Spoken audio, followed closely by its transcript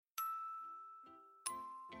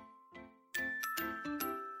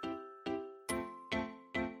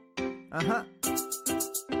I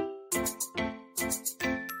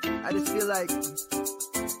just feel like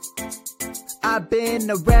I've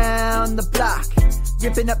been around the block,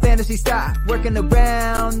 ripping up fantasy stock, working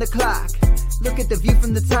around the clock. Look at the view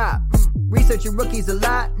from the top. Researching rookies a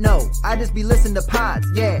lot? No, I just be listening to pods.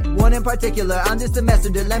 Yeah, one in particular, I'm just a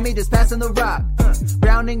messenger. Let me just pass on the rock.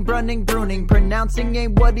 Browning, brunning, pruning, pronouncing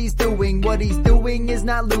ain't what he's doing. What he's doing is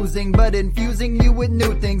not losing, but infusing you with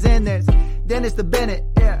new things. And there's Dennis the Bennett,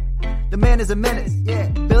 yeah. The man is a menace, yeah.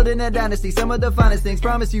 Building a dynasty, some of the finest things.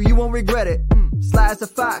 Promise you, you won't regret it. Sly as a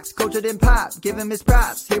fox, cultured in pop. Give him his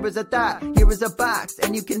props. Here is a thought, here is a box.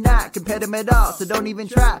 And you cannot compare them at all, so don't even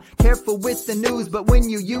try. Careful with the news, but when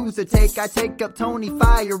you use a take, I take up Tony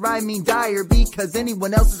Fire. I mean Dyer, because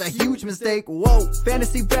anyone else is a huge mistake. Whoa.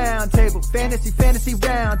 Fantasy round table, fantasy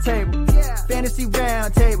round table. Yeah. Fantasy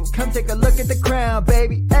round table, come take a look at the crown,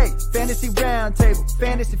 baby. Hey, fantasy round table,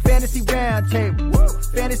 fantasy round table. Woo.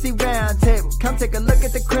 Fantasy round table, come take a look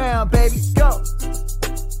at the crown, baby. Go.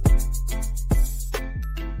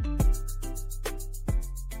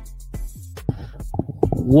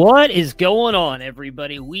 What is going on,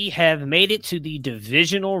 everybody? We have made it to the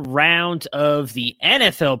divisional round of the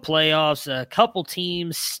NFL playoffs. A couple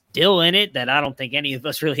teams still in it that I don't think any of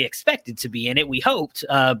us really expected to be in it. We hoped,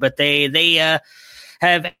 but they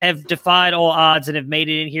have defied all odds and have made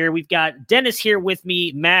it in here. We've got Dennis here with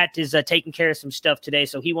me. Matt is taking care of some stuff today,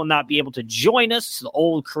 so he will not be able to join us. The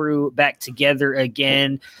old crew back together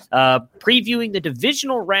again, previewing the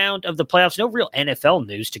divisional round of the playoffs. No real NFL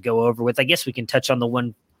news to go over with. I guess we can touch on the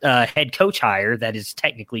one head coach hire that is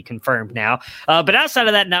technically confirmed now. But outside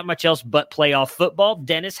of that, not much else but playoff football.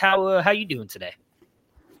 Dennis, how you doing today?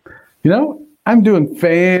 You know, I'm doing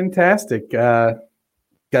fantastic. Got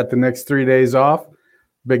the next 3 days off.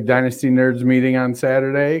 Big Dynasty Nerds meeting on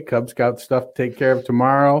Saturday. Cub Scout stuff to take care of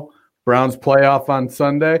tomorrow. Browns playoff on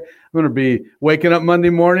Sunday. I'm going to be waking up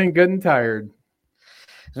Monday morning good and tired.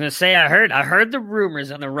 I was going to say, I heard the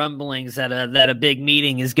rumors and the rumblings that a big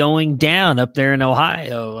meeting is going down up there in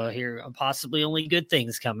Ohio. Here, possibly only good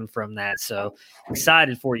things coming from that. So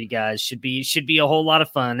excited for you guys. Should be a whole lot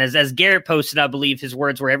of fun. As Garrett posted, I believe his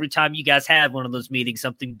words were, every time you guys have one of those meetings,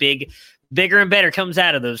 something bigger and better comes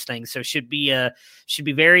out of those things. So should be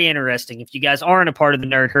very interesting. If you guys aren't a part of the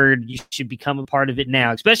Nerd Herd, you should become a part of it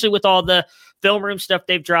now, especially with all the film room stuff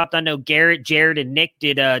they've dropped. I know Garrett, Jared, and Nick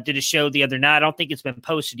did a show the other night. I don't think it's been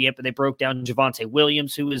posted yet, but they broke down Javonte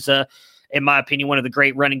Williams, who is, in my opinion, one of the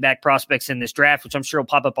great running back prospects in this draft, which I'm sure will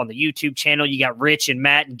pop up on the YouTube channel. You got Rich and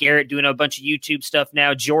Matt and Garrett doing a bunch of YouTube stuff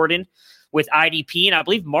now. Jordan with IDP, and I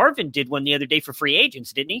believe Marvin did one the other day for free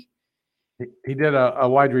agents, didn't he? He did a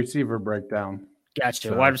wide receiver breakdown. Gotcha,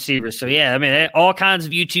 so. Wide receivers. So, yeah, I mean, all kinds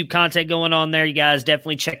of YouTube content going on there. You guys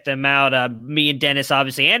definitely check them out. Me and Dennis,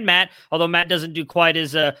 obviously, and Matt, although Matt doesn't do quite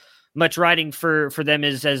as much writing for them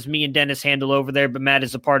as me and Dennis handle over there, but Matt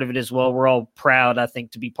is a part of it as well. We're all proud, I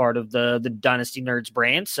think, to be part of the Dynasty Nerds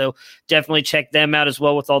brand. So definitely check them out as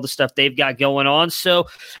well with all the stuff they've got going on. So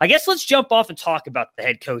I guess let's jump off and talk about the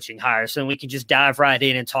head coaching hire so we can just dive right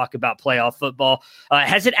in and talk about playoff football.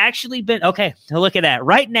 Has it actually been – okay, look at that.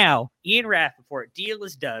 Right now, Ian Rappaport, deal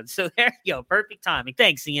is done. So there you go. Perfect timing.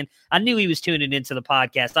 Thanks, Ian. I knew he was tuning into the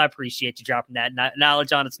podcast. I appreciate you dropping that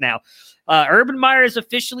knowledge on us now. Urban Meyer is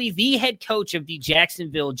officially the head coach of the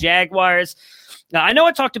Jacksonville Jaguars. Now, I know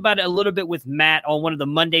I talked about it a little bit with Matt on one of the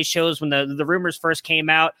Monday shows when the rumors first came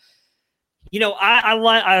out. You know, I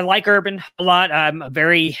like Urban a lot. I'm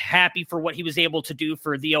very happy for what he was able to do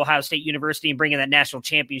for the Ohio State University and bringing that national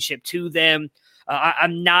championship to them.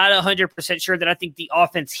 I'm not 100% sure that I think the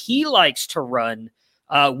offense he likes to run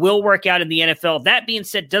will work out in the NFL. That being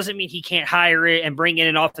said, doesn't mean he can't hire it and bring in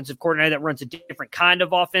an offensive coordinator that runs a different kind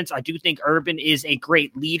of offense. I do think Urban is a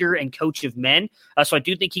great leader and coach of men. So I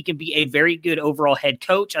do think he can be a very good overall head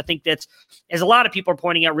coach. I think that's, as a lot of people are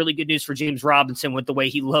pointing out, really good news for James Robinson with the way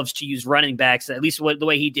he loves to use running backs, at least the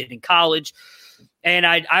way he did in college. And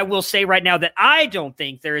I will say right now that I don't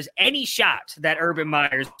think there is any shot that Urban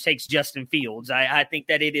Meyer takes Justin Fields. I think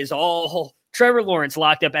that it is all Trevor Lawrence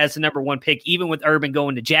locked up as the number one pick, even with Urban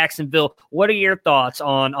going to Jacksonville. What are your thoughts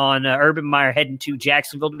on Urban Meyer heading to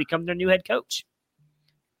Jacksonville to become their new head coach?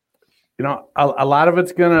 You know, a lot of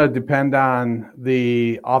it's going to depend on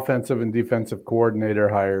the offensive and defensive coordinator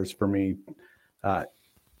hires for me.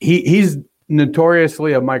 He's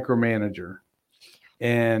notoriously a micromanager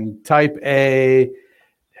and type A,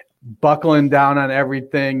 buckling down on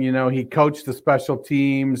everything. You know, he coached the special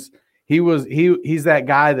teams. He's that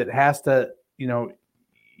guy that has to, you know,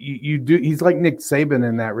 he's like Nick Saban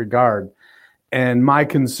in that regard. And my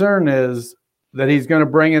concern is that he's going to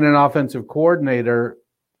bring in an offensive coordinator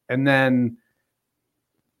and then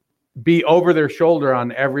be over their shoulder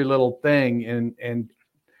on every little thing and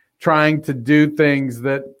trying to do things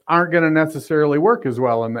that aren't going to necessarily work as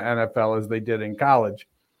well in the NFL as they did in college.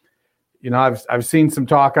 I've seen some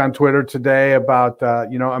talk on Twitter today about,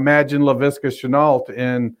 imagine Laviska Shenault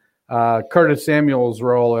in Curtis Samuel's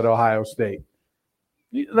role at Ohio State.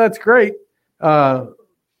 That's great.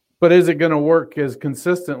 But is it going to work as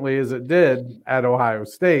consistently as it did at Ohio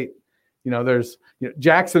State?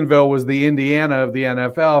 Jacksonville was the Indiana of the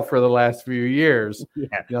NFL for the last few years.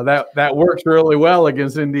 Yeah. That works really well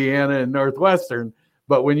against Indiana and Northwestern.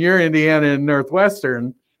 But when you're Indiana and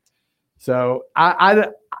Northwestern, so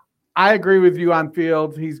I agree with you on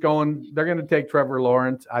Fields. They're going to take Trevor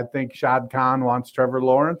Lawrence. I think Shad Khan wants Trevor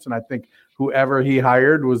Lawrence, and I think whoever he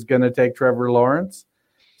hired was going to take Trevor Lawrence.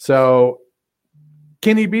 So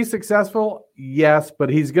can he be successful? Yes, but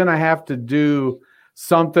he's going to have to do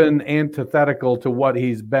something antithetical to what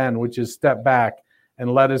he's been, which is step back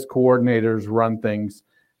and let his coordinators run things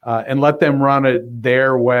and let them run it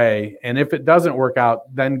their way. And if it doesn't work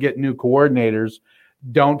out, then get new coordinators.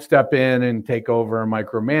 Don't step in and take over and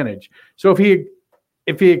micromanage. So if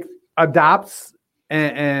he adopts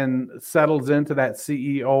and settles into that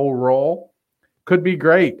CEO role, could be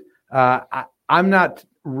great. I'm not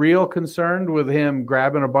real concerned with him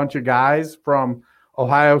grabbing a bunch of guys from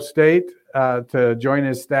Ohio State to join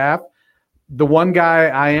his staff. The one guy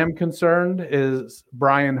I am concerned is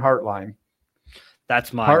Brian Hartline.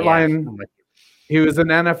 That's my Hartline. Yeah. He was an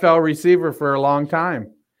NFL receiver for a long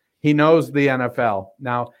time. He knows the NFL.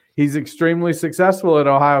 Now, he's extremely successful at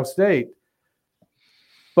Ohio State.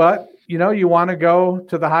 But, you want to go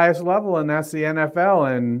to the highest level, and that's the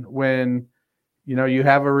NFL. And when, you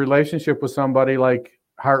have a relationship with somebody like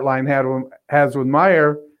Hartline has with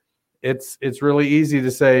Meyer, it's really easy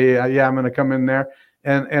to say, yeah, I'm going to come in there.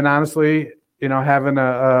 And honestly, having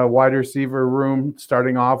a wide receiver room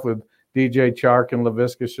starting off with DJ Chark and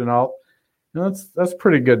Laviska Shenault, that's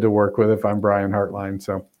pretty good to work with if I'm Brian Hartline.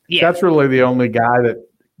 So that's really the only guy that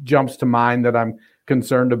jumps to mind that I'm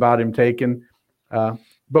concerned about him taking. But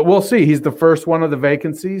we'll see. He's the first one of the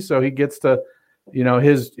vacancies, so he gets to,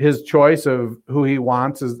 his choice of who he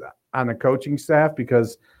wants is on the coaching staff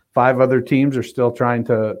because 5 other teams are still trying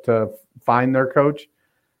to find their coach.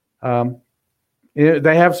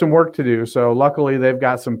 They have some work to do. So luckily they've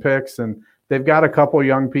got some picks and they've got a couple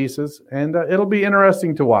young pieces, and it'll be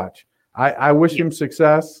interesting to watch. I wish him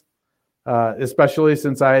success, especially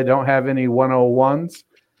since I don't have any 101s.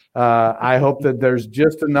 I hope that there's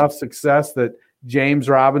just enough success that James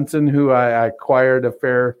Robinson, who I acquired a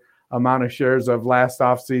fair amount of shares of last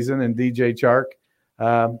offseason, and DJ Chark,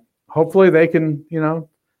 hopefully they can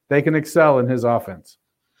excel in his offense.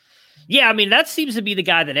 Yeah, I mean, that seems to be the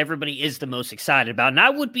guy that everybody is the most excited about, and I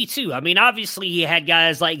would be too. I mean, obviously he had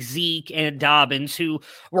guys like Zeke and Dobbins who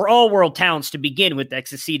were all-world talents to begin with that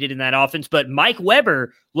succeeded in that offense, but Mike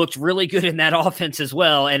Weber looked really good in that offense as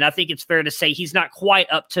well, and I think it's fair to say he's not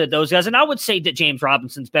quite up to those guys, and I would say that James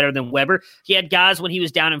Robinson's better than Weber. He had guys when he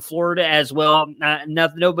was down in Florida as well.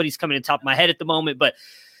 Nobody's coming to the top of my head at the moment, but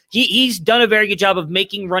He's done a very good job of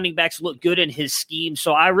making running backs look good in his scheme.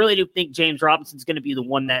 So I really do think James Robinson's going to be the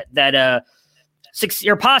one that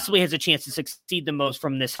or possibly has a chance to succeed the most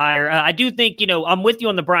from this hire. I do think, I'm with you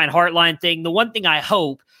on the Brian Hartline thing. The one thing I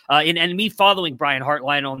hope, and me following Brian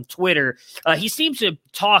Hartline on Twitter, he seems to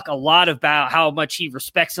talk a lot about how much he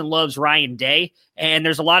respects and loves Ryan Day. And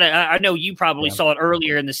there's a lot of, I know you probably saw it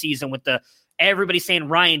earlier in the season with everybody saying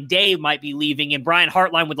Ryan Day might be leaving, and Brian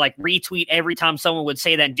Hartline would retweet every time someone would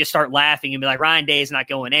say that and just start laughing and be like, Ryan Day is not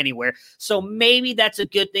going anywhere. So maybe that's a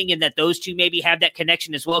good thing, and that those two maybe have that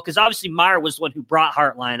connection as well. Because obviously Meyer was the one who brought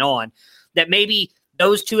Hartline on, that maybe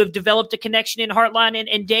those two have developed a connection in Hartline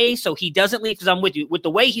and Day. So he doesn't leave, because I'm with you. With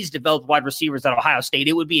the way he's developed wide receivers at Ohio State,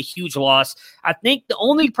 it would be a huge loss. I think the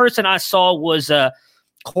only person I saw was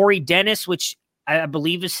Corey Dennis, which I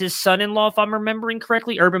believe is his son-in-law, if I'm remembering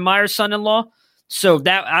correctly, Urban Meyer's son-in-law. So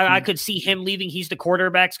that I could see him leaving. He's the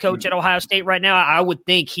quarterbacks coach at Ohio State right now. I would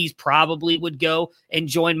think he's probably would go and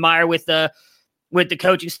join Meyer with the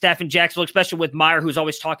coaching staff in Jacksonville, especially with Meyer, who's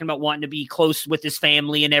always talking about wanting to be close with his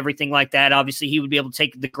family and everything like that. Obviously, he would be able to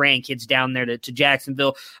take the grandkids down there to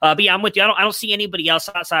Jacksonville. But yeah, I'm with you. I don't see anybody else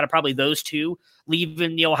outside of probably those two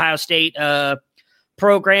leaving the Ohio State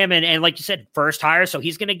program, and like you said, first hire, so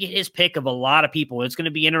he's going to get his pick of a lot of people. It's going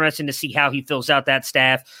to be interesting to see how he fills out that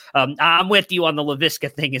staff. I'm with you on the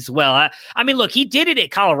Laviska thing as well. I mean, look, he did it at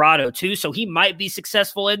Colorado too, so he might be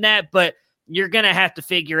successful in that, but you're going to have to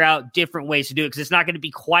figure out different ways to do it, because it's not going to be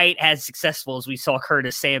quite as successful as we saw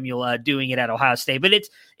Curtis Samuel doing it at Ohio State. But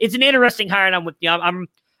it's an interesting hire, and I'm with you. I'm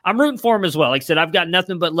rooting for him as well. Like I said, I've got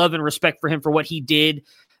nothing but love and respect for him for what he did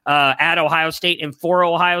at Ohio State and for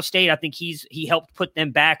Ohio State. I think he helped put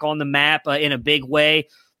them back on the map in a big way.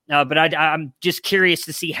 But I'm just curious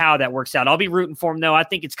to see how that works out. I'll be rooting for him, though. I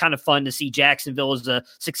think it's kind of fun to see Jacksonville as a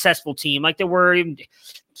successful team. Like they were, even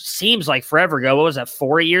seems like forever ago. What was that,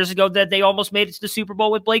 4 years ago that they almost made it to the Super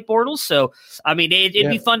Bowl with Blake Bortles? So, I mean, it'd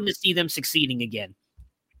be fun to see them succeeding again.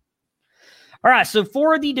 All right, so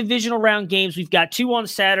for the divisional round games, we've got 2 on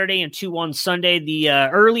Saturday and 2 on Sunday. The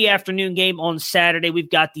early afternoon game on Saturday,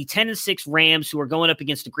 we've got the 10-6 Rams who are going up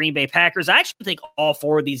against the Green Bay Packers. I actually think all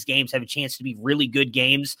 4 of these games have a chance to be really good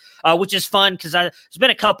games, which is fun because it's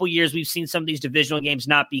been a couple years we've seen some of these divisional games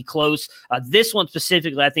not be close. This one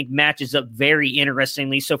specifically, I think, matches up very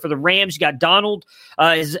interestingly. So for the Rams, you got Donald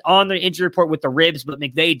is on the injury report with the ribs, but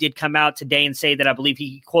McVay did come out today and say that I believe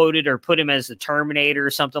he quoted or put him as the Terminator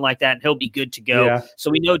or something like that, and he'll be good to go. Yeah.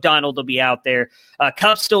 So we know Donald will be out there.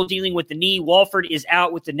 Kupp's still dealing with the knee. Walford is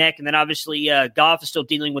out with the neck. And then obviously Goff is still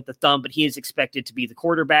dealing with the thumb, but he is expected to be the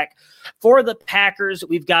quarterback. For the Packers,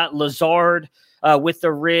 we've got Lazard with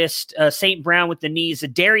the wrist, St. Brown with the knees,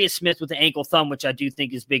 Darius Smith with the ankle thumb, which I do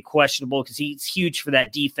think is big questionable because he's huge for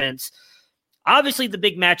that defense. Obviously, the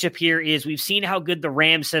big matchup here is we've seen how good the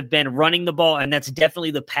Rams have been running the ball, and that's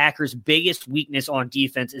definitely the Packers' biggest weakness on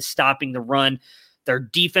defense is stopping the run. Their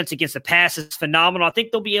defense against the pass is phenomenal. I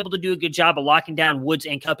think they'll be able to do a good job of locking down Woods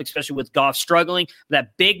and Kupp, especially with Goff struggling.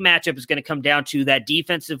 That big matchup is going to come down to that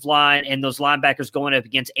defensive line and those linebackers going up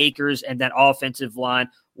against Akers and that offensive line.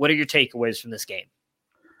 What are your takeaways from this game?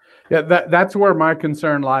 Yeah, that's where my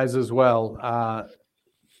concern lies as well.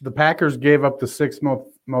 The Packers gave up the 6th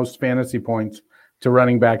most fantasy points to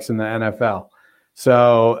running backs in the NFL.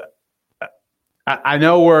 So I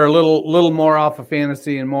know we're a little more off of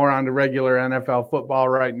fantasy and more onto regular NFL football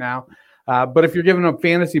right now. But if you're giving up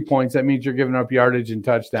fantasy points, that means you're giving up yardage and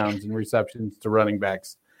touchdowns and receptions to running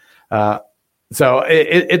backs. So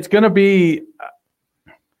it's going to be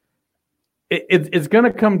it's going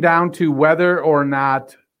to come down to whether or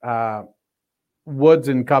not Woods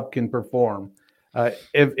and Kupp can perform.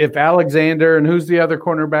 If Alexander and who's the other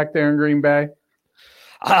cornerback there in Green Bay?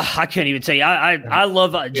 I can't even tell you. I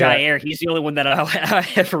love Jair. He's the only one that I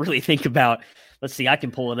ever really think about. Let's see. I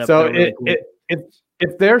can pull it up. So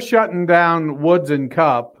if they're shutting down Woods and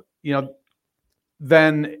Kupp,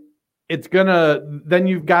 then you've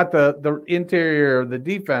got the interior of the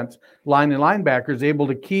defense line and linebackers able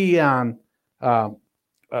to key on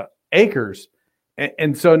Akers.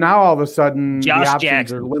 And so now all of a sudden the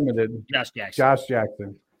options are limited. Josh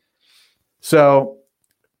Jackson. So,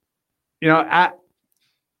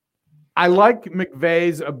 I like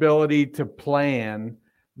McVay's ability to plan,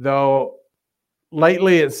 though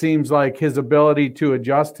lately it seems like his ability to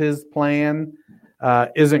adjust his plan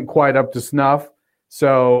isn't quite up to snuff.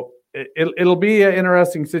 So it'll be an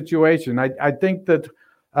interesting situation. I think that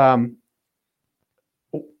the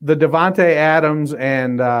Devontae Adams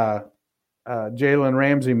and Jalen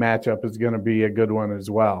Ramsey matchup is going to be a good one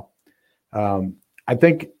as well. I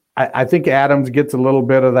think Adams gets a little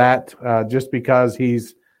bit of that just because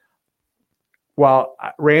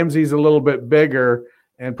Ramsey's a little bit bigger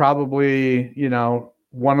and probably,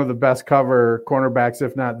 one of the best cover cornerbacks,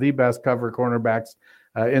 if not the best cover cornerbacks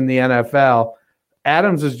in the NFL.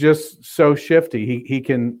 Adams is just so shifty.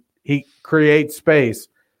 He creates space.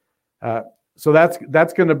 So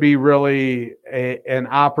that's going to be really an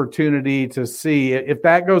opportunity to see. If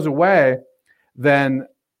that goes away, then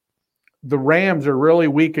the Rams are really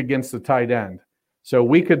weak against the tight end. So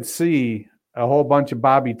we could see a whole bunch of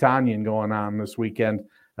Bobby Tonyan going on this weekend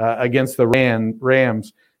against the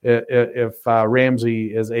Rams if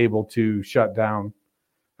Ramsey is able to shut down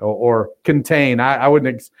or contain. I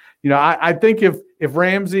wouldn't, I think if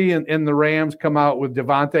Ramsey and the Rams come out with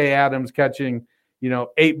Devontae Adams catching,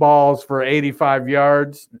 8 balls for 85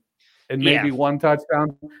 yards and maybe one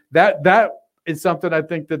touchdown, that is something I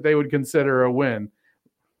think that they would consider a win.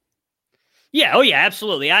 Yeah. Oh, yeah,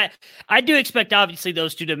 absolutely. I do expect, obviously,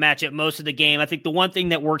 those two to match up most of the game. I think the one thing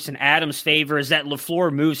that works in Adams' favor is that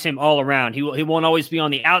LaFleur moves him all around. He won't always be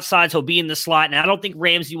on the outsides. He'll be in the slot, and I don't think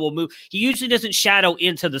Ramsey will move. He usually doesn't shadow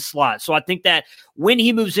into the slot. So I think that when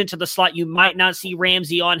he moves into the slot, you might not see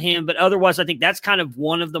Ramsey on him. But otherwise, I think that's kind of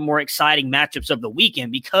one of the more exciting matchups of the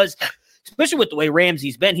weekend because, especially with the way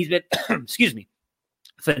Ramsey's been, he's been, excuse me,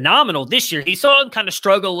 phenomenal this year. He saw him kind of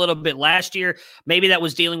struggle a little bit last year. Maybe that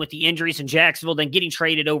was dealing with the injuries in Jacksonville, then getting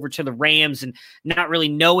traded over to the Rams and not really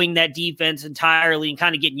knowing that defense entirely and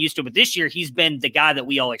kind of getting used to it. But this year, he's been the guy that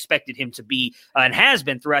we all expected him to be and has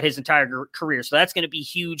been throughout his entire career. So that's going to be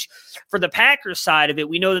huge. For the Packers side of it,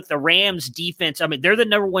 we know that the Rams defense, they're the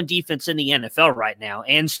number 1 defense in the NFL right now.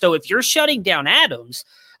 And so if you're shutting down Adams,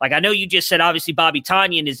 Like, I know you just said, obviously, Bobby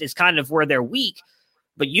Tonyan is kind of where they're weak,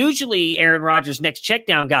 but usually Aaron Rodgers' next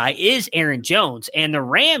checkdown guy is Aaron Jones. And the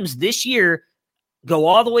Rams this year go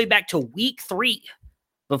all the way back to week 3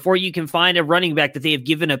 before you can find a running back that they have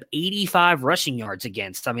given up 85 rushing yards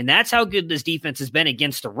against. I mean, that's how good this defense has been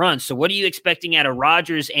against the run. So what are you expecting out of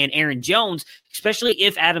Rodgers and Aaron Jones, especially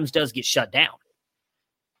if Adams does get shut down?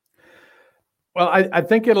 Well, I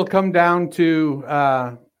think it'll come down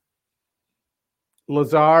to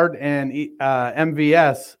Lazard and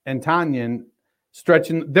MVS and Tonyan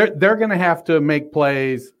stretching. They're going to have to make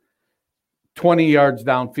plays 20 yards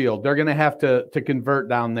downfield. They're going to have to convert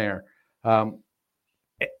down there.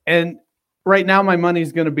 And right now, my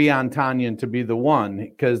money's going to be on Tonyan to be the one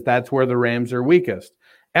because that's where the Rams are weakest.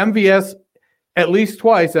 MVS, at least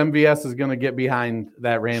twice, MVS is going to get behind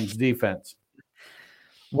that Rams defense.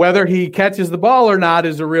 Whether he catches the ball or not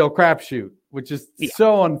is a real crapshoot, which is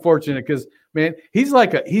so unfortunate because, man, he's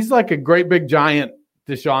like a great big giant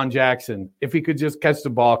Deshaun Jackson if he could just catch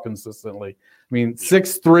the ball consistently. I mean,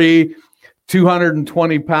 6'3",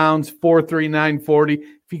 220 pounds, 4'3", 940.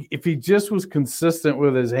 If he just was consistent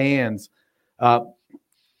with his hands, but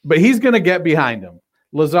he's going to get behind him.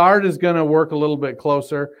 Lazard is going to work a little bit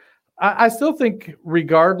closer. I still think,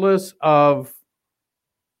 regardless of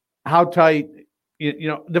how tight,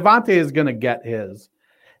 Devontae is going to get his.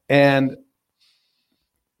 And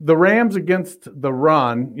the Rams against the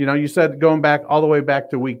run, you said going back all the way back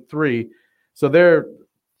to week 3, so they're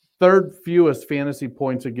third fewest fantasy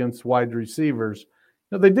points against wide receivers.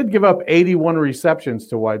 They did give up 81 receptions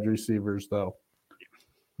to wide receivers, though,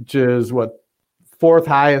 which is fourth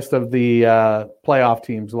highest of the playoff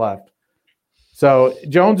teams left. So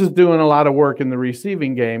Jones is doing a lot of work in the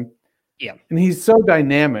receiving game. Yeah. And he's so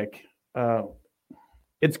dynamic.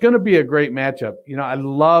 It's going to be a great matchup. I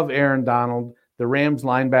love Aaron Donald. The Rams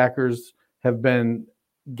linebackers have been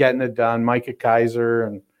getting it done. Micah Kaiser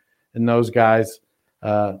and those guys.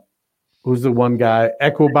 Who's the one guy?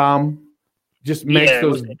 Equibom. Just makes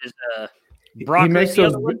those. Brockers, he makes the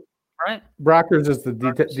those. other one, right? Brockers is the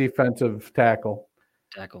defensive tackle.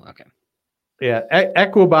 Okay. Yeah,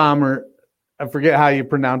 Equibom, I forget how you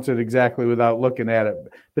pronounce it exactly without looking at it,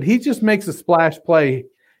 but he just makes a splash play.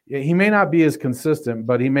 He may not be as consistent,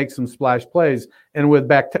 but he makes some splash plays. And with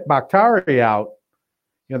Bakhtiari out,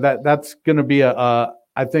 that's going to be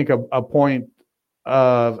I think a point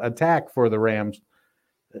of attack for the Rams.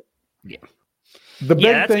 Yeah. The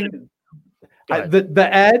big thing. The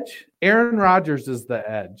edge, Aaron Rodgers is the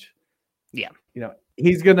edge. Yeah.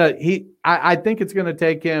 I think it's gonna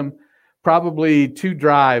take him probably 2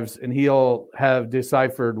 drives and he'll have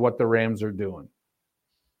deciphered what the Rams are doing.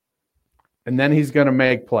 And then he's gonna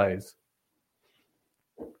make plays.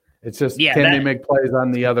 It's just can they make plays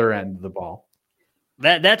on the other end of the ball?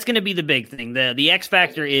 That's going to be the big thing. The X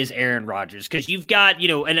factor is Aaron Rodgers because you've got,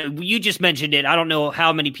 and you just mentioned it. I don't know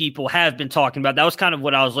how many people have been talking about. That was kind of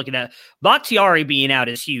what I was looking at. Bakhtiari being out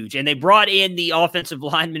is huge. And they brought in the offensive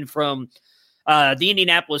lineman from the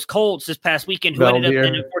Indianapolis Colts this past weekend who ended up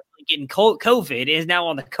unfortunately getting COVID, is now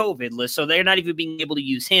on the COVID list. So they're not even being able to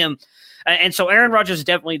use him. And so Aaron Rodgers is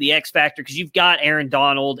definitely the X factor because you've got Aaron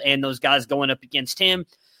Donald and those guys going up against him.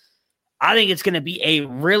 I think it's going to be a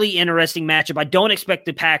really interesting matchup. I don't expect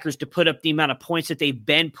the Packers to put up the amount of points that they've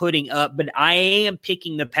been putting up, but I am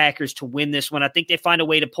picking the Packers to win this one. I think they find a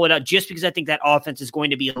way to pull it out just because I think that offense is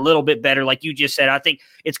going to be a little bit better. Like you just said, I think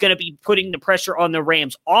it's going to be putting the pressure on the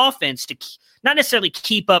Rams offense to not necessarily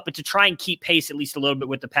keep up, but to try and keep pace at least a little bit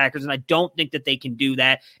with the Packers. And I don't think that they can do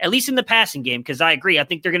that, at least in the passing game, because I agree. I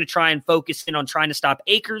think they're going to try and focus in on trying to stop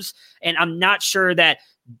Akers. And I'm not sure that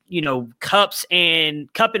Kupp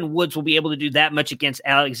and Woods will be able to do that much against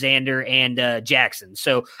Alexander and Jackson.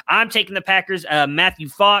 So I'm taking the Packers. Matthew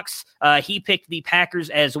Fox, he picked the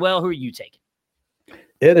Packers as well. Who are you taking?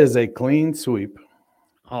 It is a clean sweep.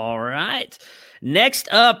 All right.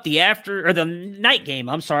 Next up, the night game,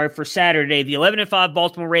 for Saturday, the 11-5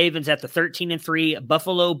 Baltimore Ravens at the 13-3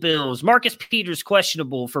 Buffalo Bills. Marcus Peters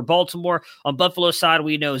questionable for Baltimore. On Buffalo's side,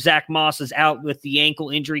 we know Zach Moss is out with the ankle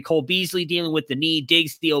injury. Cole Beasley dealing with the knee,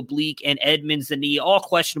 Diggs the oblique, and Edmonds the knee. All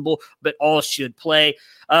questionable, but all should play.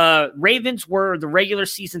 Ravens were the regular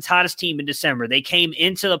season's hottest team in December. They came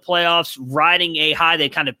into the playoffs riding a high. They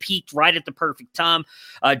kind of peaked right at the perfect time.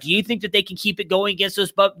 Do you think that they can keep it going against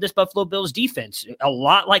this Buffalo Bills defense? A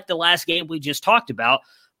lot like the last game we just talked about.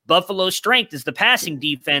 Buffalo's strength is the passing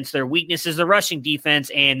defense. Their weakness is the rushing defense,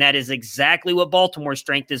 and that is exactly what Baltimore's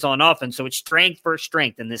strength is on offense. So it's strength versus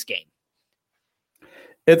strength in this game.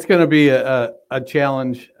 It's going to be a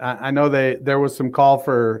challenge. I know there was some call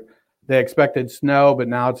for they expected snow, but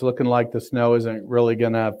now it's looking like the snow isn't really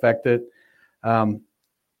going to affect it.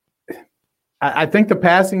 I think the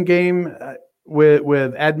passing game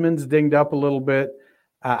with Edmonds dinged up a little bit,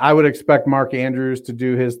 I would expect Mark Andrews to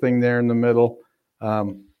do his thing there in the middle.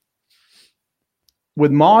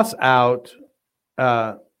 With Moss out,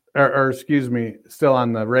 or excuse me, still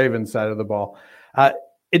on the Ravens side of the ball,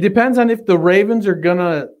 it depends on if the Ravens are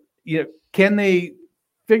gonna, can they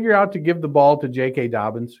figure out to give the ball to J.K.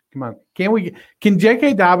 Dobbins? Come on, can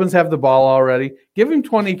J.K. Dobbins have the ball already? Give him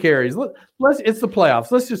 20 carries. It's the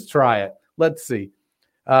playoffs. Let's just try it. Let's see.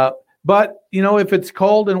 But if it's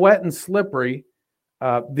cold and wet and slippery,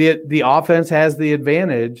 the offense has the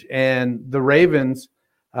advantage, and the Ravens,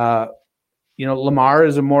 Lamar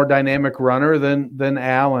is a more dynamic runner than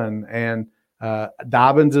Allen, and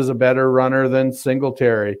Dobbins is a better runner than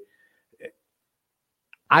Singletary.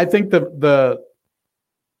 I think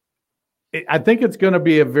I think it's going to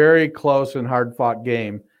be a very close and hard-fought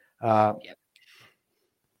game. Yep.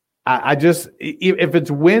 I just, if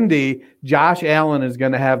it's windy, Josh Allen is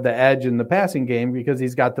going to have the edge in the passing game because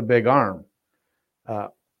he's got the big arm.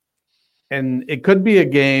 And it could be a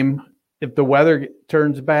game, if the weather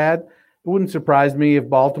turns bad, it wouldn't surprise me if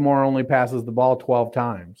Baltimore only passes the ball 12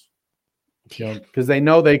 times. Because they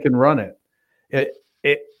know they can run it.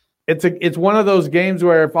 It's one of those games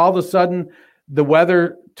where if all of a sudden the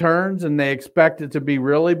weather turns and they expect it to be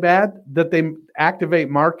really bad, that they activate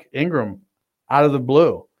Mark Ingram out of the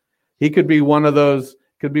blue. He could be one of those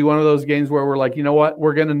games where we're like, you know what,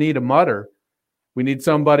 we're going to need a mutter. We need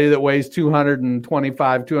somebody that weighs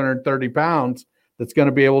 225, 230 pounds that's going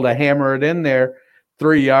to be able to hammer it in there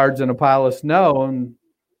 3 yards in a pile of snow. And,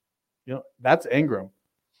 that's Ingram.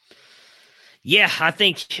 Yeah, I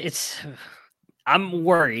think I'm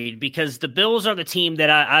worried because the Bills are the team that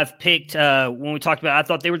I've picked when we talked about. I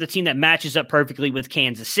thought they were the team that matches up perfectly with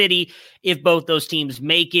Kansas City if both those teams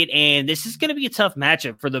make it. And this is going to be a tough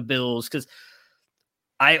matchup for the Bills because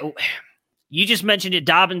you just mentioned it.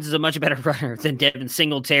 Dobbins is a much better runner than Devin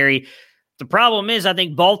Singletary. The problem is, I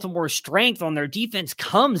think Baltimore's strength on their defense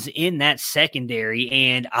comes in that secondary,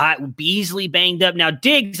 and Beasley banged up. Now,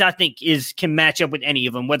 Diggs, I think, can match up with any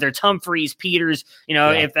of them, whether it's Humphreys, Peters,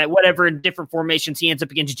 if that whatever in different formations he ends up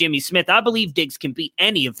against Jimmy Smith. I believe Diggs can beat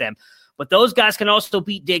any of them, but those guys can also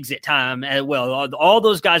beat Diggs at time as well. All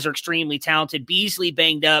those guys are extremely talented. Beasley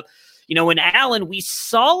banged up. In Allen, we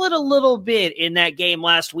saw it a little bit in that game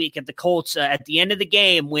last week at the Colts at the end of the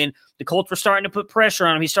game when the Colts were starting to put pressure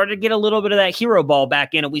on him. He started to get a little bit of that hero ball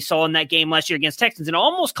back in, and we saw in that game last year against Texans, and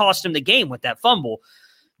almost cost him the game with that fumble.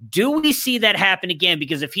 Do we see that happen again?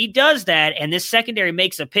 Because if he does that and this secondary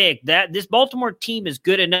makes a pick, this Baltimore team is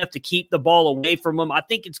good enough to keep the ball away from him. I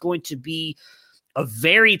think it's going to be a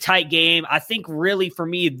very tight game. I think really for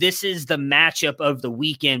me, this is the matchup of the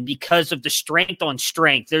weekend because of the strength on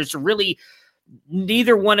strength. There's really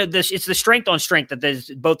neither one of this. It's the strength on strength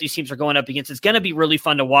that both these teams are going up against. It's going to be really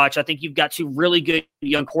fun to watch. I think you've got two really good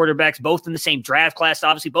young quarterbacks, both in the same draft class,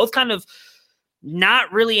 obviously, both kind of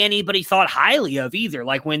not really anybody thought highly of either.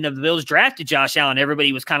 Like when the Bills drafted Josh Allen,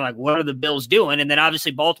 everybody was kind of like, what are the Bills doing? And then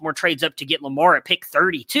obviously Baltimore trades up to get Lamar at pick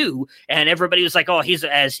 32. And everybody was like, oh, he's,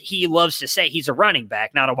 as he loves to say, he's a running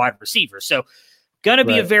back, not a wide receiver. So going to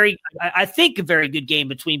be a very good game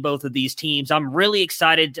between both of these teams. I'm really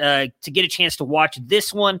excited to get a chance to watch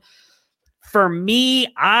this one. For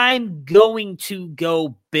me, I'm going to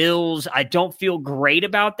go Bills. I don't feel great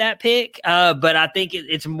about that pick, but I think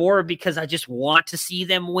it's more because I just want to see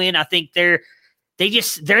them win. I think they're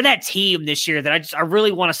that team this year that I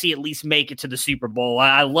really want to see at least make it to the Super Bowl.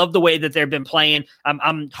 I love the way that they've been playing.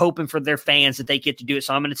 I'm hoping for their fans that they get to do it.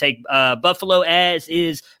 So I'm going to take Buffalo, as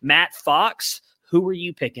is Matt Fox. Who are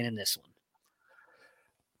you picking in this one?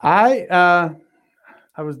 I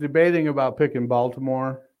was debating about picking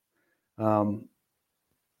Baltimore.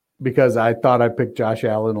 Because I thought I picked Josh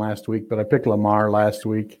Allen last week, but I picked Lamar last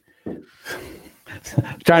week.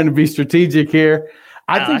 Trying to be strategic here.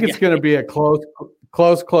 I think it's going to be a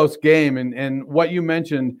close game. And what you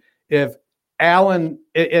mentioned, if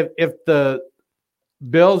the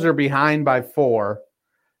Bills are behind by 4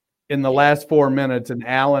 in the last 4 minutes and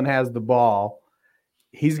Allen has the ball,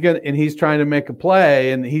 he's trying to make a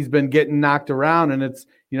play and he's been getting knocked around. And it's,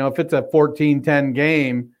 if it's a 14-10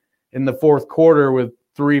 game in the fourth quarter with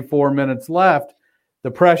 3-4 minutes left,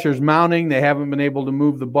 the pressure's mounting. They haven't been able to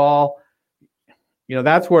move the ball.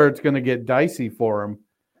 That's where it's going to get dicey for them.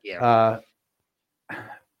 Yeah.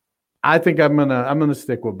 I think I'm gonna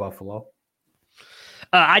stick with Buffalo.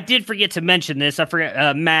 I did forget to mention this. I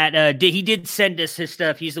forgot, Matt, he did send us his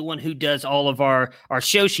stuff. He's the one who does all of our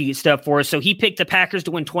show sheet stuff for us. So he picked the Packers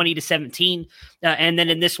to win 20-17. And then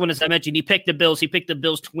in this one, as I mentioned, he picked the Bills. He picked the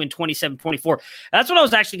Bills to win 27-24. That's what I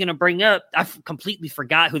was actually going to bring up. I completely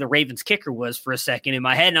forgot who the Ravens kicker was for a second in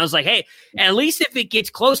my head. And I was like, hey, at least if it gets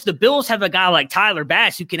close, the Bills have a guy like Tyler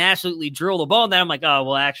Bass who can absolutely drill the ball. And then I'm like, oh,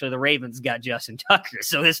 well, actually, the Ravens got Justin Tucker.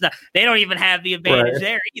 So it's not, they don't even have the advantage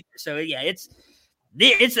there either. So, yeah, it's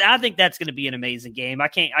I think that's going to be an amazing game. I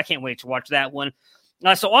can't wait to watch that one.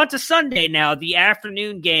 So on to Sunday now, the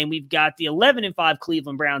afternoon game. We've got the 11-5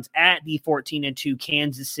 Cleveland Browns at the 14-2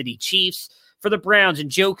 Kansas City Chiefs. For the Browns,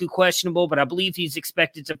 Njoku questionable, but I believe he's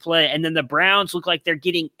expected to play. And then the Browns look like they're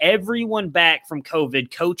getting everyone back from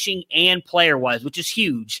COVID, coaching and player-wise, which is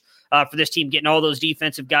huge for this team. Getting all those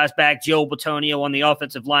defensive guys back. Joe Batonio on the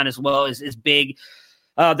offensive line as well is big.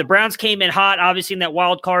 The Browns came in hot, obviously, in that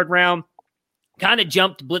wild card round. Kind of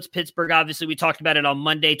jumped blitz Pittsburgh. Obviously, we talked about it on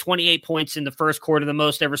Monday. 28 points in the first quarter, the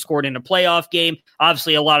most ever scored in a playoff game.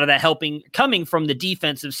 Obviously, a lot of that coming from the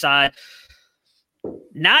defensive side.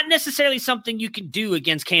 Not necessarily something you can do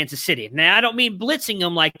against Kansas City. Now, I don't mean blitzing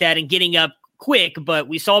them like that and getting up quick, but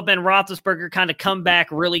we saw Ben Roethlisberger kind of come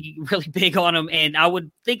back really, really big on him. And I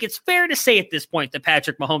would think it's fair to say at this point that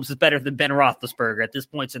Patrick Mahomes is better than Ben Roethlisberger at this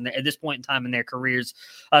point in time in their careers.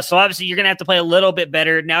 So obviously you're going to have to play a little bit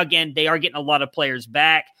better. Now, again, they are getting a lot of players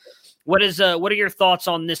back. What are your thoughts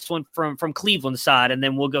on this one from Cleveland's side? And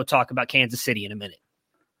then we'll go talk about Kansas City in a minute.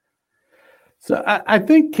 So I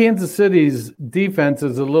think Kansas City's defense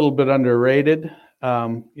is a little bit underrated.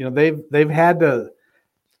 They've had to.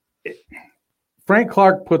 Frank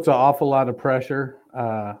Clark puts an awful lot of pressure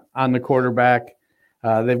on the quarterback.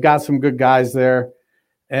 They've got some good guys there,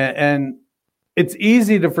 and it's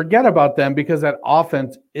easy to forget about them because that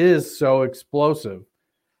offense is so explosive.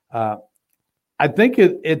 I think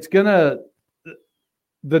the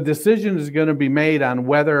decision is going to be made on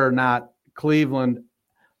whether or not Cleveland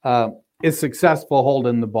is successful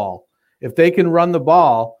holding the ball. If they can run the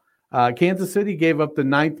ball, Kansas City gave up the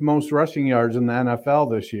 9th most rushing yards in the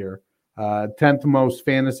NFL this year, 10th most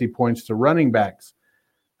fantasy points to running backs.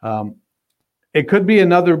 It could be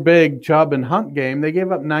another big Chubb and Hunt game. They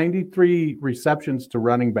gave up 93 receptions to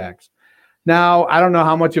running backs. Now, I don't know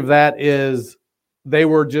how much of that is they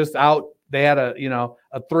were just out. They had a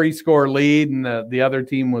 3-score lead and the other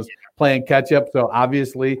team was playing catch up. So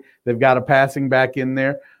obviously they've got a passing back in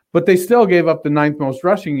there. But they still gave up the 9th most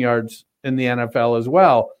rushing yards in the NFL as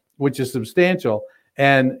well, which is substantial.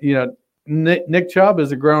 And, Nick Chubb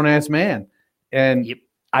is a grown-ass man. And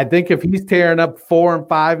I think if he's tearing up 4 and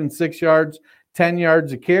 5 and 6 yards, 10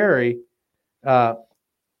 yards a carry,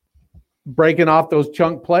 breaking off those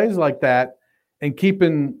chunk plays like that and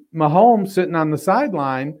keeping Mahomes sitting on the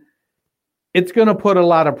sideline, it's going to put a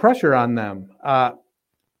lot of pressure on them. On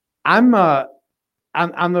the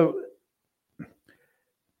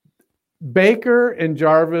Baker and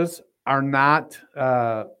Jarvis are not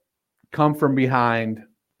come from behind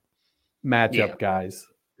matchup guys.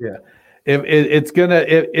 Yeah.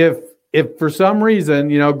 If for some reason,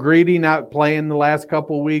 Greedy not playing the last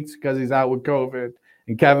couple of weeks because he's out with COVID,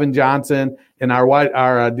 and Kevin Johnson and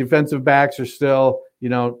our defensive backs are still,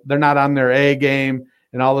 they're not on their A game,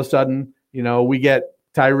 and all of a sudden, we get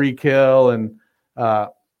Tyreek Hill and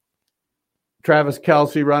Travis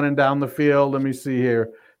Kelce running down the field. Let me see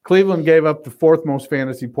here. Cleveland gave up the 4th most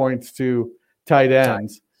fantasy points to tight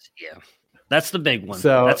ends. Yeah, that's the big one.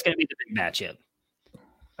 So that's going to be the big matchup.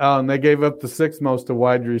 And they gave up the 6th most to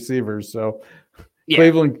wide receivers. So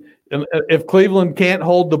Cleveland, if Cleveland can't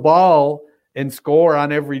hold the ball and score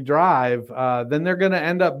on every drive, then they're going to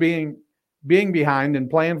end up being behind and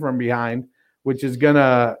playing from behind, which is going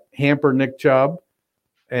to hamper Nick Chubb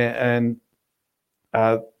and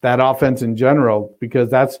that offense in general,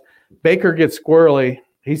 because Baker gets squirrely.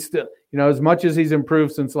 He's still, as much as he's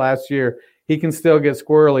improved since last year, he can still get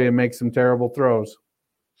squirrely and make some terrible throws.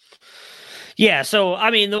 Yeah, so,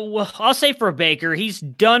 I'll say for Baker, he's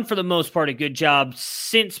done, for the most part, a good job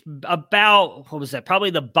since about,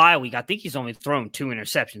 probably the bye week. I think he's only thrown 2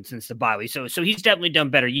 interceptions since the bye week. So he's definitely done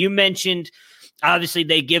better. You mentioned, obviously,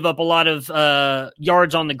 they give up a lot of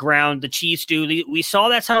yards on the ground. The Chiefs do. We saw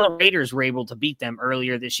that's how the Raiders were able to beat them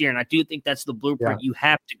earlier this year, and I do think that's the blueprint you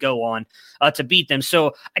have to go on to beat them.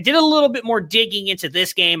 So I did a little bit more digging into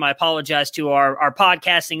this game. I apologize to our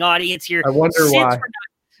podcasting audience here. I wonder why.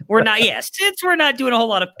 since we're not doing a whole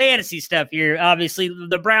lot of fantasy stuff here, obviously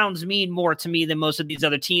the Browns mean more to me than most of these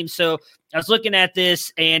other teams. So I was looking at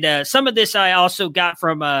this, and some of this I also got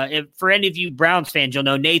from, for any of you Browns fans, you'll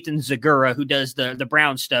know Nathan Zagura, who does the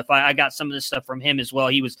Browns stuff. I got some of this stuff from him as well.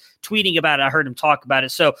 He was tweeting about it. I heard him talk about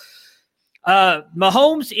it. So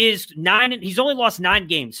Mahomes is 9. He's only lost 9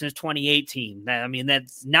 games since 2018. I mean,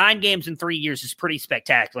 that's 9 games in 3 years is pretty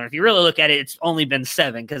spectacular. If you really look at it, it's only been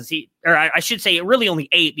 7 I should say it really only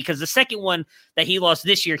 8 because the second one that he lost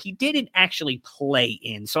this year, he didn't actually play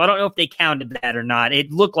in. So I don't know if they counted that or not.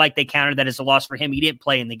 It looked like they counted that as a loss for him. He didn't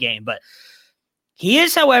play in the game, but he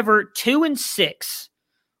is, however, 2-6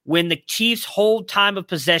 when the Chiefs hold time of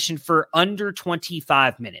possession for under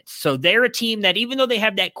 25 minutes. So they're a team that, even though they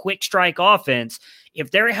have that quick strike offense, if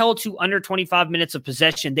they're held to under 25 minutes of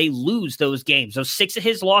possession, they lose those games. So 6 of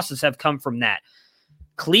his losses have come from that.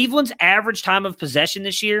 Cleveland's average time of possession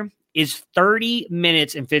this year is 30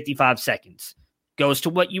 minutes and 55 seconds. Goes to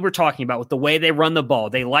what you were talking about with the way they run the ball.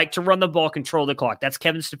 They like to run the ball, control the clock. That's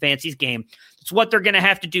Kevin Stefanski's game. It's what they're going to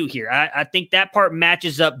have to do here. I think that part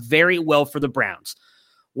matches up very well for the Browns.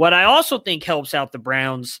 What I also think helps out the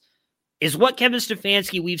Browns is what Kevin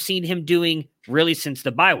Stefanski, we've seen him doing really since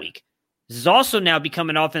the bye week. This has also now become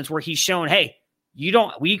an offense where he's shown, hey,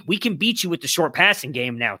 we can beat you with the short passing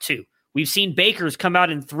game now too. We've seen Baker's come out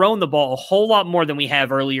and thrown the ball a whole lot more than we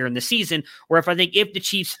have earlier in the season, where if the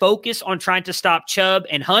Chiefs focus on trying to stop Chubb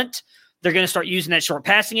and Hunt, they're going to start using that short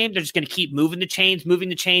passing game. They're just going to keep moving the chains,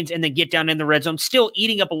 and then get down in the red zone, still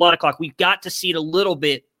eating up a lot of clock. We've got to see it a little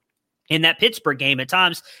bit in that Pittsburgh game at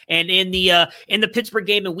times. And in the Pittsburgh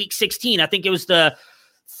game in week 16, I think it was the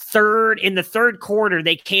third quarter,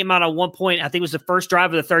 they came out on one point. I think it was the first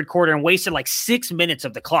drive of the third quarter and wasted like 6 minutes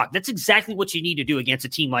of the clock. That's exactly what you need to do against a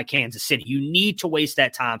team like Kansas City. You need to waste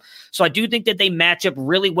that time. So I do think that they match up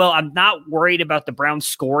really well. I'm not worried about the Browns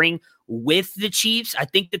scoring with the Chiefs. I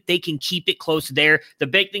think that they can keep it close there. The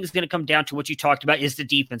big thing is going to come down to what you talked about is the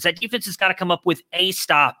defense. That defense has got to come up with a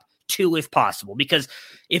stop, 2 if possible, because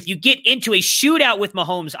if you get into a shootout with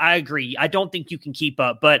Mahomes, I agree. I don't think you can keep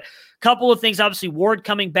up. But a couple of things, obviously, Ward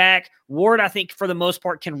coming back. Ward, I think, for the most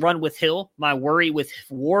part, can run with Hill. My worry with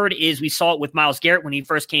Ward is we saw it with Myles Garrett when he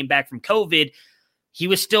first came back from COVID. He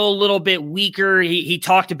was still a little bit weaker. He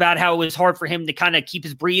talked about how it was hard for him to kind of keep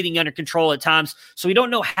his breathing under control at times. So we don't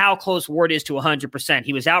know how close Ward is to 100%.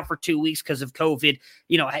 He was out for 2 weeks because of COVID.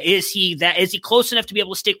 Is he close enough to be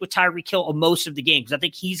able to stick with Tyreek Hill most of the game? Because I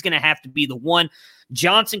think he's going to have to be the one.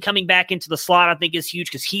 Johnson coming back into the slot, I think, is huge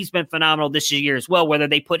because he's been phenomenal this year as well. Whether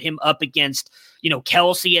they put him up against,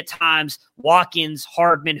 Kelsey at times, Watkins,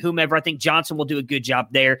 Hardman, whomever, I think Johnson will do a good job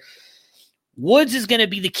there. Woods is going to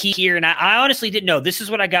be the key here, and I honestly didn't know. This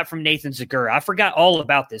is what I got from Nathan Zagura. I forgot all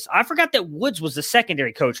about this. I forgot that Woods was the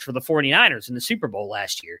secondary coach for the 49ers in the Super Bowl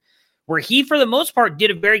last year, where he, for the most part,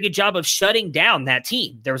 did a very good job of shutting down that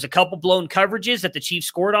team. There was a couple blown coverages that the Chiefs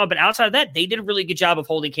scored on, but outside of that, they did a really good job of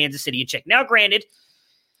holding Kansas City in check. Now, granted,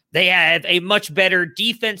 they have a much better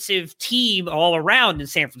defensive team all around in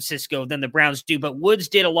San Francisco than the Browns do, but Woods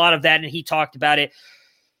did a lot of that, and he talked about it.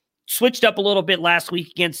 Switched up a little bit last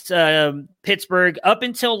week against Pittsburgh. Up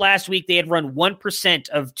until last week, they had run 1%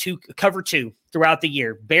 of cover 2 throughout the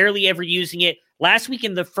year, barely ever using it. Last week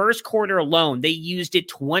in the first quarter alone, they used it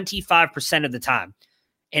 25% of the time.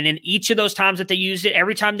 And in each of those times that they used it,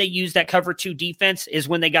 every time they used that cover 2 defense is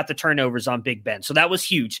when they got the turnovers on Big Ben. So that was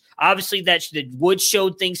huge. Obviously, that Woods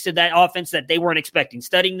showed things to that offense that they weren't expecting.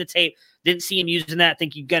 Studying the tape, didn't see him using that. I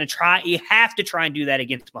think you have to try and do that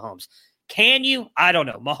against Mahomes. Can you? I don't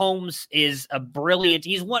know. Mahomes is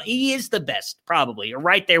he is the best, probably,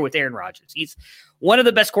 right there with Aaron Rodgers. He's one of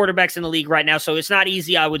the best quarterbacks in the league right now, so it's not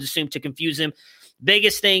easy, I would assume, to confuse him.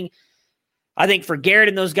 Biggest thing, I think, for Garrett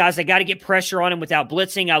and those guys, they got to get pressure on him without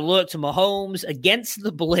blitzing. I look to Mahomes against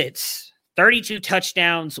the blitz, 32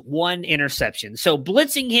 touchdowns, 1 interception. So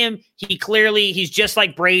blitzing him, he's just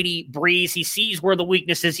like Breeze. He sees where the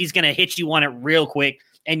weakness is. He's going to hit you on it real quick,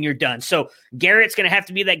 and you're done. So Garrett's going to have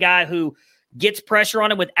to be that guy who gets pressure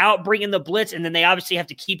on him without bringing the blitz, and then they obviously have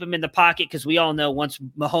to keep him in the pocket because we all know once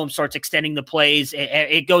Mahomes starts extending the plays,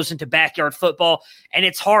 it goes into backyard football, and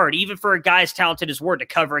it's hard, even for a guy as talented as Ward, to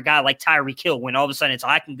cover a guy like Tyreek Hill when all of a sudden it's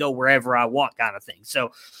I can go wherever I want kind of thing.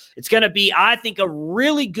 So it's going to be, I think, a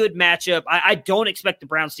really good matchup. I don't expect the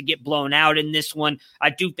Browns to get blown out in this one.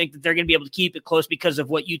 I do think that they're going to be able to keep it close because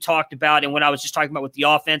of what you talked about and what I was just talking about with the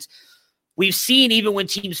offense. We've seen even when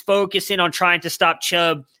teams focus in on trying to stop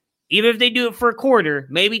Chubb, even if they do it for a quarter,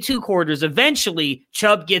 maybe 2 quarters, eventually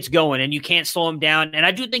Chubb gets going and you can't slow him down. And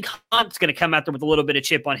I do think Hunt's going to come out there with a little bit of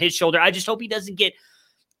chip on his shoulder. I just hope he doesn't get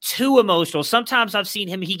too emotional. Sometimes I've seen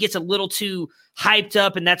him, he gets a little too hyped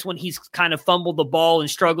up, and that's when he's kind of fumbled the ball and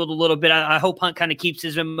struggled a little bit. I hope Hunt kind of keeps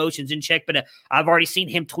his emotions in check, but I've already seen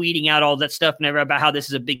him tweeting out all that stuff and about how this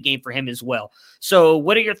is a big game for him as well. So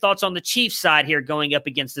what are your thoughts on the Chiefs side here going up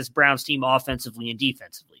against this Browns team offensively and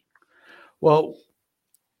defensively? Well,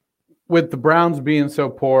 with the Browns being so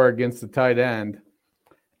poor against the tight end,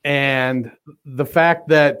 and the fact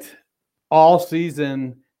that all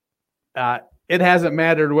season it hasn't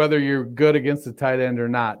mattered whether you're good against the tight end or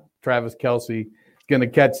not. Travis Kelce is going to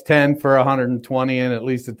catch 10 for 120 and at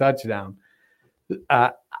least a touchdown.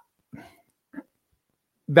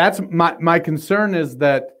 That's my concern, is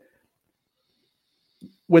that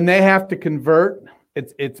when they have to convert,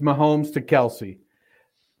 it's Mahomes to Kelce.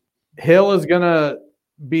 Hill is going to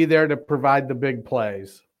be there to provide the big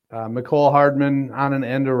plays. McCole Hardman on an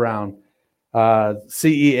end around.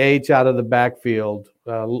 CEH out of the backfield.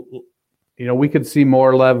 We could see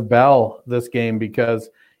more Lev Bell this game because,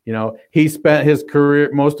 he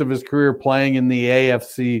spent most of his career playing in the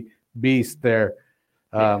AFC Beast there.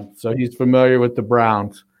 So he's familiar with the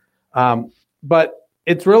Browns. But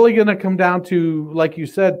it's really going to come down to, like you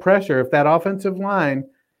said, pressure. If that offensive line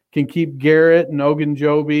can keep Garrett and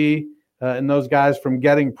Ogunjobi and those guys from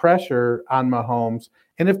getting pressure on Mahomes,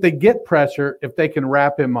 and if they get pressure, if they can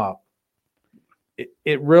wrap him up,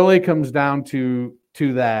 it really comes down to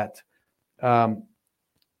that.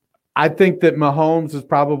 I think that Mahomes is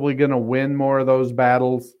probably going to win more of those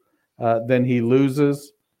battles than he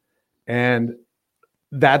loses. And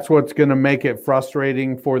that's what's going to make it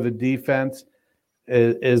frustrating for the defense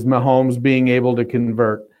is Mahomes being able to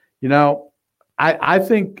convert. I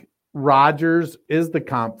think Rodgers is the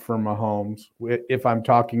comp for Mahomes if I'm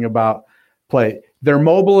talking about play. They're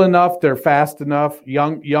mobile enough. They're fast enough.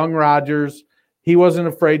 Young Rodgers, he wasn't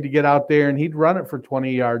afraid to get out there, and he'd run it for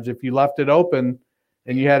 20 yards. If you left it open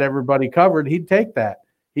and you had everybody covered, he'd take that.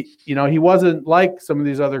 He wasn't like some of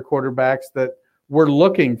these other quarterbacks that were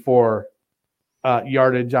looking for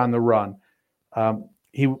yardage on the run.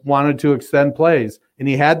 He wanted to extend plays, and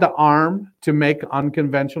he had the arm to make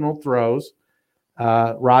unconventional throws.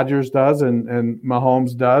 Rodgers does, and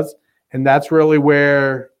Mahomes does. And that's really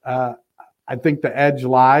where I think the edge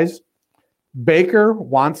lies. Baker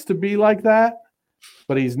wants to be like that,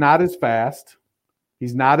 but he's not as fast.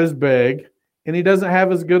 He's not as big, and he doesn't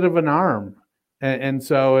have as good of an arm. And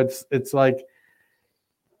so it's like,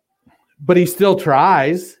 but he still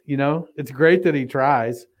tries, it's great that he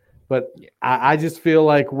tries, but I just feel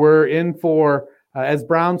like we're in for, as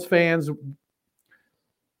Browns fans,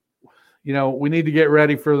 we need to get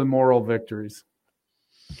ready for the moral victories.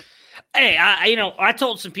 Hey, I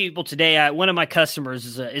told some people today, one of my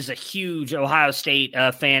customers is a huge Ohio State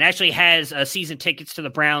fan, actually has season tickets to the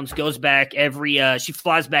Browns, goes back she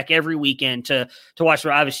flies back every weekend to watch.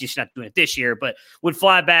 Obviously, she's not doing it this year, but would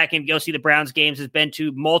fly back and go see the Browns games, has been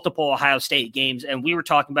to multiple Ohio State games. And we were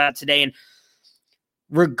talking about it today. And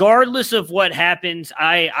regardless of what happens,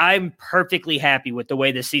 I'm perfectly happy with the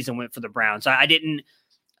way this season went for the Browns.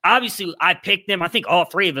 Obviously, I picked them. I think all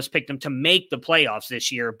three of us picked them to make the playoffs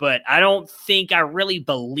this year, but I don't think I really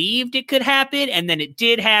believed it could happen. And then it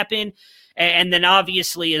did happen. And then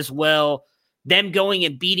obviously as well, them going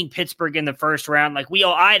and beating Pittsburgh in the first round.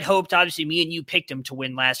 I had hoped, obviously me and you picked them to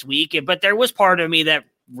win last week, but there was part of me that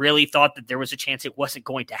really thought that there was a chance it wasn't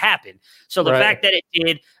going to happen. So the fact that it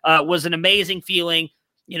did was an amazing feeling.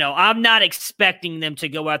 I'm not expecting them to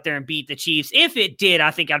go out there and beat the Chiefs. If it did, I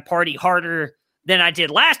think I'd party harder than I did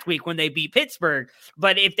last week when they beat Pittsburgh.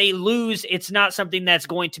 But if they lose, it's not something that's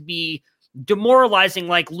going to be demoralizing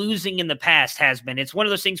like losing in the past has been. It's one of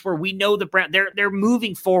those things where we know the Browns, they're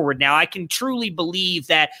moving forward now. I can truly believe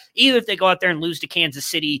that even if they go out there and lose to Kansas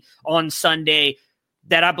City on Sunday,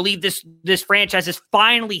 that I believe this franchise is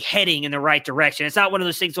finally heading in the right direction. It's not one of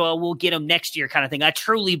those things, well, we'll get them next year kind of thing. I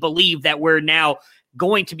truly believe that we're now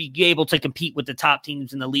going to be able to compete with the top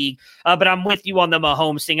teams in the league. But I'm with you on the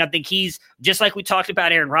Mahomes thing. I think he's, just like we talked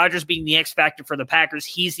about Aaron Rodgers being the X factor for the Packers,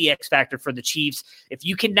 he's the X factor for the Chiefs. If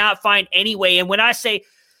you cannot find any way, and when I say,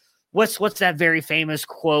 what's that very famous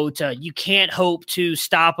quote? You can't hope to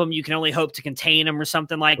stop them. You can only hope to contain them or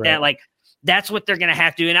something like that. That's what they're going to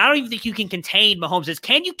have to do. And I don't even think you can contain Mahomes.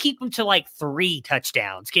 Can you keep him to 3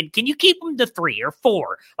 touchdowns? Can you keep him to 3 or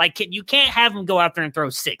 4? You can't have him go out there and throw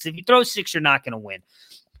 6. If you throw 6, you're not going to win.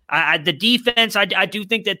 The defense, I do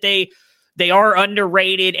think that they are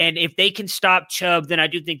underrated. And if they can stop Chubb, then I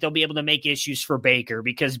do think they'll be able to make issues for Baker,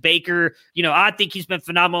 because Baker, I think he's been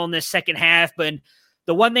phenomenal in this second half, but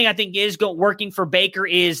The one thing I think is working for Baker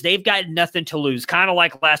is they've got nothing to lose, kind of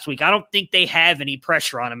like last week. I don't think they have any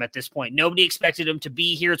pressure on him at this point. Nobody expected him to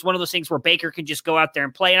be here. It's one of those things where Baker can just go out there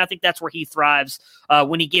and play, and I think that's where he thrives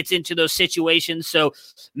when he gets into those situations. So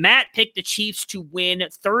Matt picked the Chiefs to win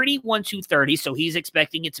 31-30, so he's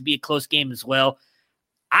expecting it to be a close game as well.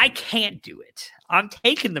 I can't do it. I'm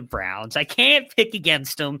taking the Browns. I can't pick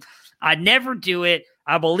against them. I never do it.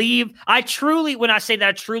 When I say that,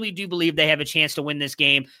 I truly do believe they have a chance to win this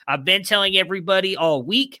game. I've been telling everybody all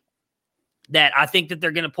week that I think that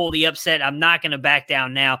they're going to pull the upset. I'm not going to back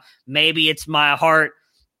down now. Maybe it's my heart,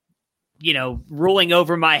 ruling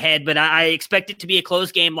over my head, but I expect it to be a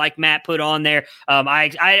close game like Matt put on there.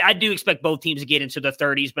 I do expect both teams to get into the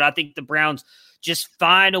 30s, but I think the Browns just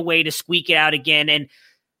find a way to squeak it out again. And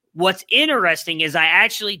what's interesting is I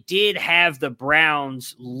actually did have the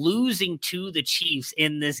Browns losing to the Chiefs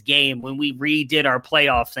in this game when we redid our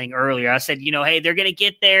playoff thing earlier. I said, hey, they're going to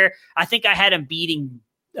get there. I think I had them beating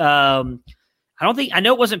I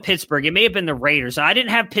know it wasn't Pittsburgh. It may have been the Raiders. I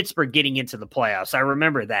didn't have Pittsburgh getting into the playoffs. I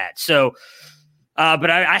remember that. So, but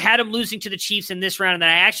I had them losing to the Chiefs in this round, and then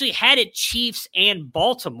I actually had it Chiefs and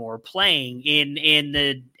Baltimore playing in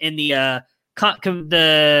the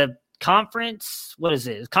conference. What is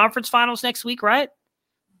it? Conference finals next week, right?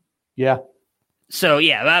 Yeah. So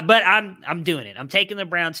yeah, but I'm doing it. I'm taking the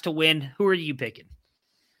Browns to win. Who are you picking?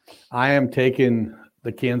 I am taking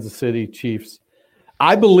the Kansas City Chiefs.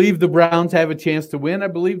 I believe the Browns have a chance to win. I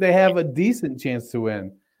believe they have a decent chance to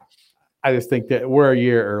win. I just think that we're a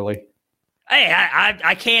year early. Hey,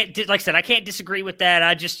 I can't, like I said, I can't disagree with that.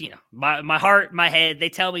 I just, my heart, my head, they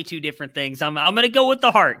tell me two different things. I'm going to go with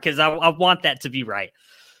the heart because I want that to be right.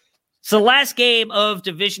 So last game of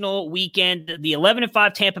divisional weekend, the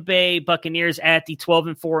 11-5 Tampa Bay Buccaneers at the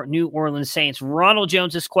 12-4 New Orleans Saints. Ronald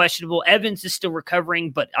Jones is questionable. Evans is still recovering,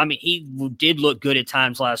 but he did look good at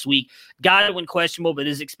times last week. Godwin questionable, but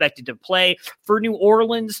is expected to play. For New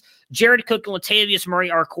Orleans, Jared Cook and Latavius Murray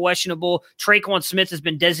are questionable. Traquan Smith has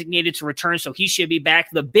been designated to return, so he should be back.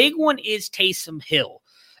 The big one is Taysom Hill.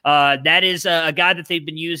 That is a guy that they've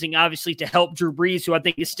been using, obviously, to help Drew Brees, who I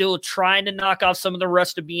think is still trying to knock off some of the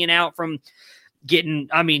rust of being out from getting,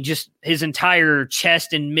 just his entire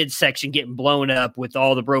chest and midsection getting blown up with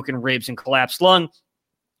all the broken ribs and collapsed lung.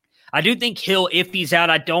 I do think Hill, if he's out,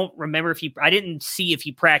 I don't remember I didn't see if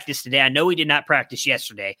he practiced today. I know he did not practice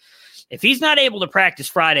yesterday. If he's not able to practice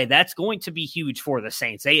Friday, that's going to be huge for the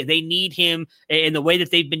Saints. They need him in the way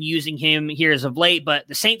that they've been using him here as of late. But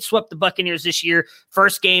the Saints swept the Buccaneers this year.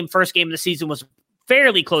 First game of the season was a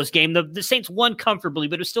fairly close game. The Saints won comfortably,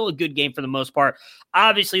 but it was still a good game for the most part.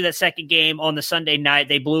 Obviously, that second game on the Sunday night,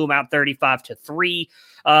 they blew them out 35-3.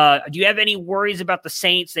 Do you have any worries about the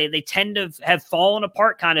Saints? They tend to have fallen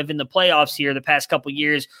apart kind of in the playoffs here the past couple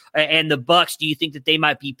years. And the Bucs, do you think that they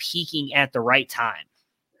might be peaking at the right time?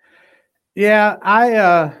 Yeah,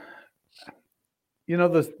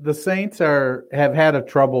 the Saints have had a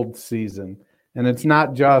troubled season, and it's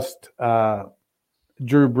not just Drew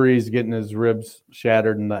Brees getting his ribs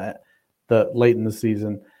shattered in the late in the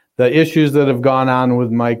season. The issues that have gone on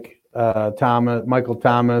with Michael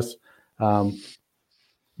Thomas,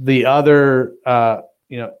 the other,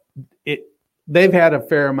 they've had a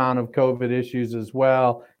fair amount of COVID issues as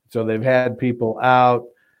well, so they've had people out.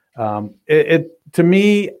 To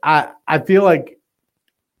me, I feel like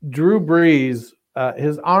Drew Brees,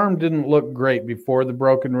 his arm didn't look great before the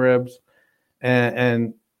broken ribs,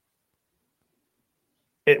 and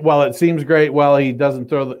while it seems great, he doesn't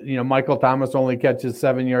throw Michael Thomas only catches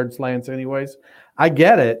 7-yard slants anyways. I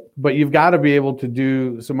get it, but you've got to be able to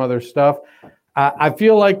do some other stuff. I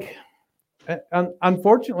feel like,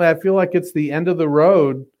 unfortunately, it's the end of the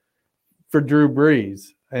road for Drew Brees,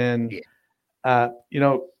 and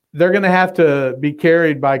they're going to have to be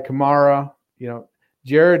carried by Kamara.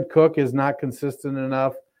 Jared Cook is not consistent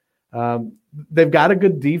enough. They've got a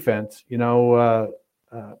good defense.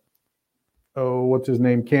 What's his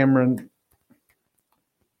name? Cameron.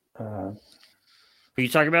 Are you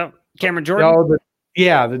talking about Cameron Jordan?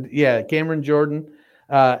 Cameron Jordan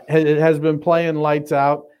has been playing lights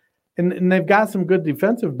out, and they've got some good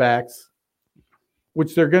defensive backs,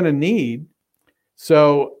 which they're going to need.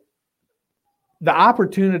 So the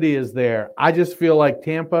opportunity is there. I just feel like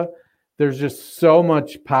Tampa, there's just so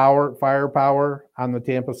much firepower on the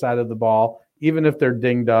Tampa side of the ball, even if they're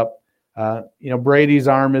dinged up. Brady's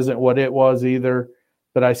arm isn't what it was either,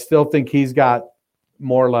 but I still think he's got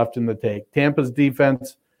more left in the tank. Tampa's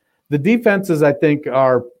defense, the defenses I think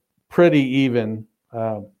are pretty even.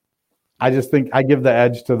 I just think I give the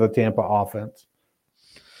edge to the Tampa offense.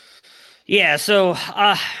 Yeah, so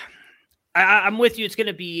I'm with you. It's going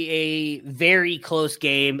to be a very close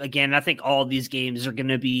game. Again, I think all these games are going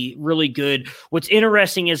to be really good. What's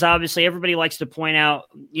interesting is obviously everybody likes to point out,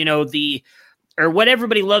 what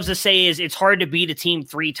everybody loves to say is it's hard to beat a team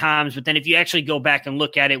 3 times. But then if you actually go back and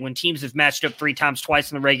look at it, when teams have matched up 3 times, twice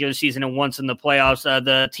in the regular season and once in the playoffs,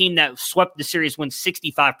 the team that swept the series wins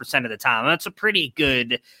 65% of the time. That's a pretty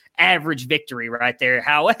good average victory right there.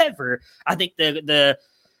 However, I think the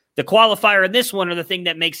qualifier in this one, or the thing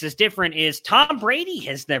that makes this different, is Tom Brady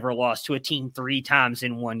has never lost to a team 3 times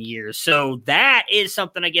in 1 year. So that is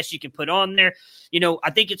something I guess you can put on there. I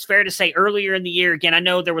think it's fair to say earlier in the year, again, I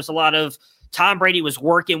know there was a lot of Tom Brady was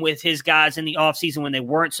working with his guys in the offseason when they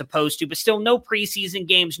weren't supposed to, but still no preseason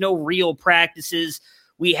games, no real practices.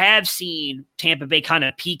 We have seen Tampa Bay kind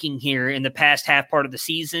of peaking here in the past half part of the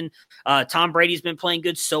season. Tom Brady's been playing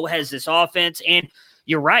good. So has this offense. And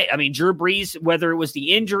you're right. I mean, Drew Brees, whether it was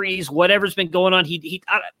the injuries, whatever's been going on, he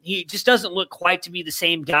just doesn't look quite to be the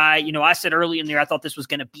same guy. I said early in there, I thought this was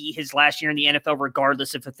going to be his last year in the NFL,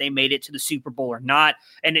 regardless if they made it to the Super Bowl or not.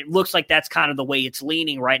 And it looks like that's kind of the way it's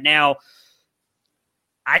leaning right now.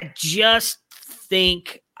 I just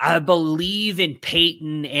think I believe in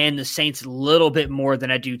Peyton and the Saints a little bit more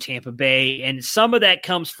than I do Tampa Bay. And some of that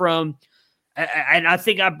comes from, and I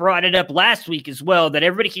think I brought it up last week as well, that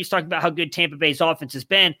everybody keeps talking about how good Tampa Bay's offense has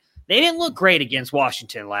been. They didn't look great against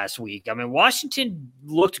Washington last week. I mean, Washington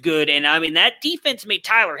looked good, and I mean, that defense made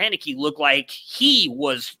Tyler Heinicke look like he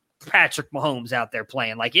was Patrick Mahomes out there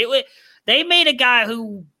playing. Like they made a guy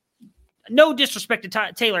who, no disrespect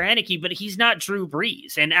to Taylor Heinicke, but he's not Drew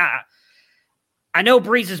Brees. And I know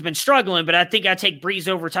Brees has been struggling, but I think I take Brees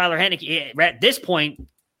over Tyler Heinicke at this point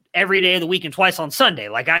every day of the week and twice on Sunday.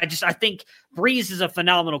 Like I think Brees is a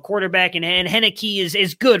phenomenal quarterback, and Heinicke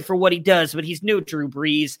is good for what he does, but he's no Drew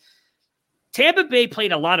Brees. Tampa Bay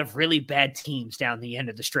played a lot of really bad teams down the end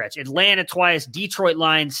of the stretch. Atlanta twice. Detroit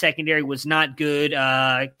Lions secondary was not good.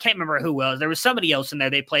 Can't remember who else. There was somebody else in there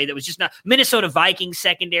they played that was just not. Minnesota Vikings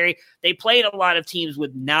secondary. They played a lot of teams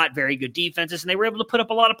with not very good defenses, and they were able to put up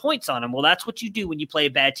a lot of points on them. Well, that's what you do when you play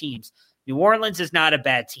bad teams. New Orleans is not a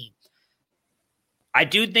bad team. I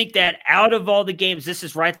do think that out of all the games, this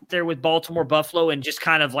is right there with Baltimore, Buffalo, and just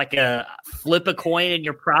kind of like a flip a coin and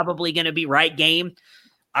you're probably going to be right game.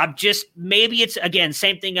 Maybe it's, again,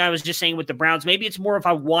 same thing I was just saying with the Browns. Maybe it's more if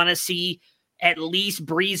I want to see at least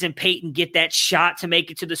Brees and Peyton get that shot to make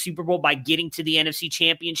it to the Super Bowl by getting to the NFC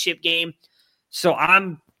Championship game. So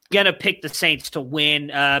I'm going to pick the Saints to win.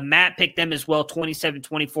 Matt picked them as well,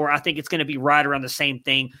 27-24. I think it's going to be right around the same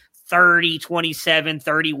thing, 30-27,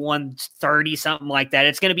 31-30, something like that.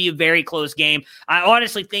 It's going to be a very close game. I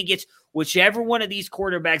honestly think it's whichever one of these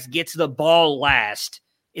quarterbacks gets the ball last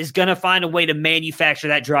is going to find a way to manufacture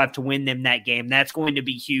that drive to win them that game. That's going to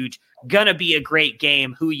be huge. Going to be a great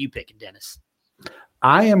game. Who are you picking, Dennis?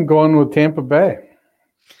 I am going with Tampa Bay.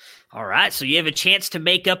 All right, so you have a chance to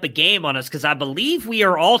make up a game on us because I believe we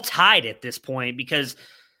are all tied at this point because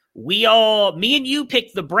me and you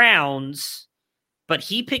picked the Browns, but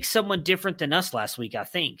he picked someone different than us last week, I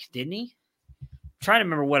think, didn't he? I'm trying to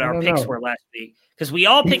remember what our picks were last week because we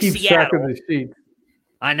all picked Seattle.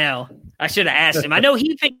 I know. I should have asked him. I know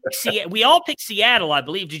he picked Seattle. We all picked Seattle, I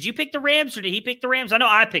believe. Did you pick the Rams or did he pick the Rams? I know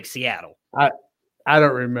I picked Seattle. I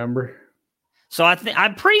don't remember. So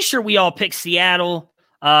I'm pretty sure we all picked Seattle.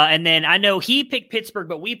 And then I know he picked Pittsburgh,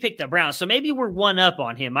 but we picked the Browns. So maybe we're one up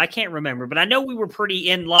on him. I can't remember. But I know we were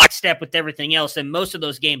pretty in lockstep with everything else, and most of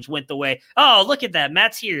those games went the way. Oh, look at that.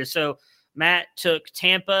 Matt's here. So Matt took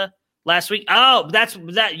Tampa last week. Oh, that's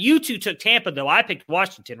that. You two took Tampa, though. I picked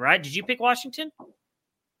Washington, right? Did you pick Washington?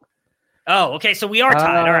 Oh, okay. So we are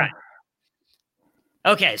tied. All right.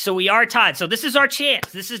 Okay, so we are tied. So this is our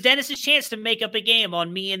chance. This is Dennis's chance to make up a game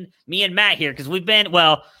on me and Matt here because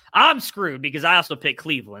I'm screwed because I also picked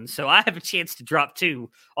Cleveland. So I have a chance to drop 2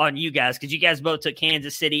 on you guys because you guys both took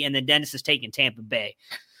Kansas City and then Dennis is taking Tampa Bay.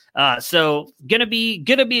 So gonna be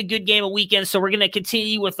a good game of weekend. So we're gonna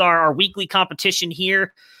continue with our weekly competition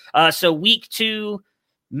here. So week 2.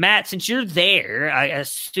 Matt, since you're there, I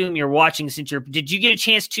assume you're watching. Did you get a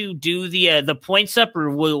chance to do the points up, or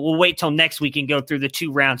we'll wait till next week and go through the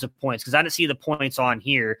 2 rounds of points? Because I didn't see the points on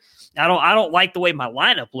here. I don't like the way my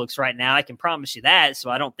lineup looks right now. I can promise you that. So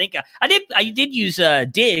I don't think I did. I did use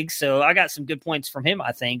Diggs, so I got some good points from him,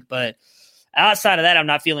 I think. But outside of that, I'm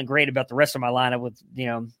not feeling great about the rest of my lineup with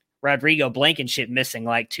Rodrigo Blankenship missing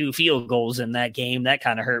like 2 field goals in that game. That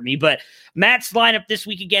kind of hurt me. But Matt's lineup this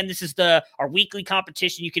week, again, this is our weekly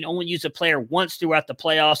competition. You can only use a player once throughout the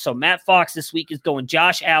playoffs. So Matt Fox this week is going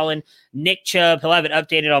Josh Allen, Nick Chubb. He'll have it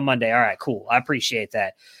updated on Monday. All right, cool. I appreciate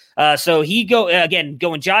that. So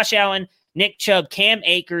going Josh Allen, Nick Chubb, Cam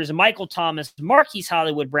Akers, Michael Thomas, Marquise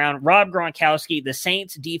Hollywood-Brown, Rob Gronkowski, the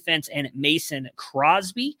Saints defense, and Mason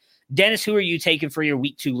Crosby. Dennis, who are you taking for your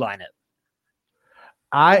Week 2 lineup?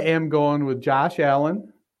 I am going with Josh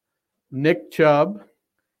Allen, Nick Chubb,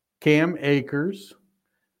 Cam Akers,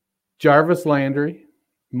 Jarvis Landry,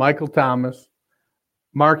 Michael Thomas,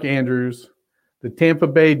 Mark Andrews, the Tampa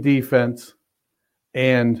Bay defense,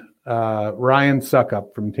 and Ryan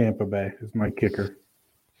Suckup from Tampa Bay is my kicker.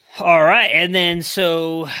 All right. And then,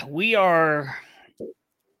 so we are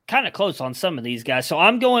kind of close on some of these guys. So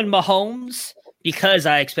I'm going Mahomes because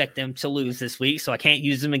I expect them to lose this week, so I can't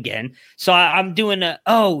use them again. So I'm doing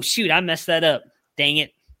I messed that up. Dang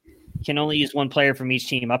it. Can only use one player from each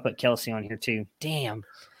team. I put Kelsey on here too. Damn.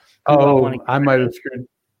 I might have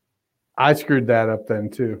screwed that up then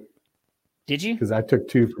too. Did you? Because I took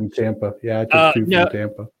 2 from Tampa. Yeah, I took 2 from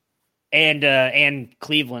Tampa. And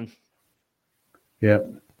Cleveland. Yep.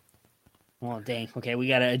 Well, dang. Okay, we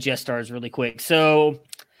got to adjust ours really quick. So,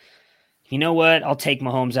 you know what? I'll take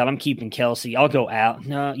Mahomes out. I'm keeping Kelsey. I'll go out.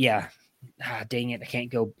 No, yeah. Dang it. I can't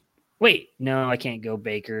go. Wait, no, I can't go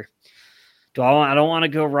Baker. I don't want to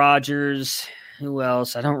go Rodgers. Who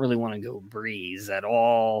else? I don't really want to go Breeze at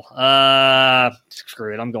all.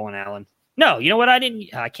 Screw it. I'm going Allen. No, you know what? I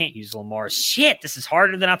can't use Lamar. Shit, this is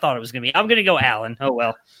harder than I thought it was going to be. I'm going to go Allen. Oh,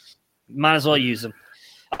 well. Might as well use him.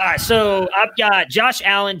 All right, so I've got Josh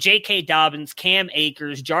Allen, J.K. Dobbins, Cam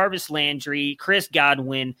Akers, Jarvis Landry, Chris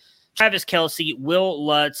Godwin, Travis Kelce, Will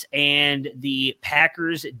Lutz, and the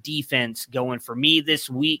Packers defense going for me this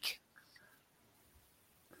week.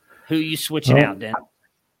 Who you switching out, Dan?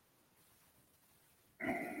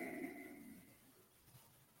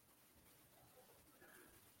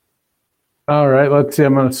 All right, let's see.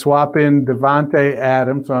 I'm going to swap in Devontae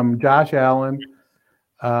Adams. So I'm Josh Allen.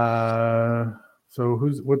 So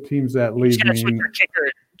what team's that lead me?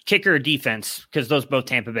 Kicker or defense, because those both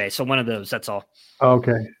Tampa Bay. So one of those, that's all.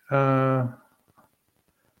 Okay. So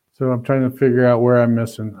I'm trying to figure out where I'm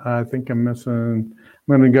missing. I think I'm going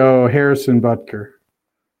to go Harrison Butker.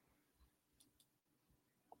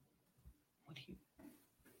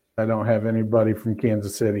 I don't have anybody from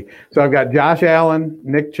Kansas City. So I've got Josh Allen,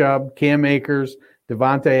 Nick Chubb, Cam Akers,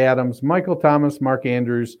 Devontae Adams, Michael Thomas, Mark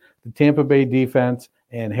Andrews, the Tampa Bay defense,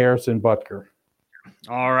 and Harrison Butker.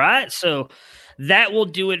 All right. So that will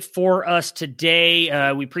do it for us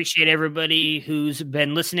today. We appreciate everybody who's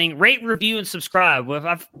been listening. Rate, review, and subscribe. Well,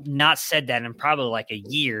 I've not said that in probably like a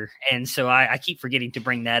year, and so I keep forgetting to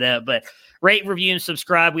bring that up. But rate, review, and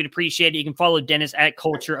subscribe. We'd appreciate it. You can follow Dennis at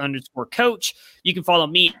culture_coach. You can follow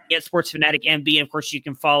me at SportsFanaticMB. And, of course, you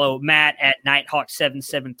can follow Matt at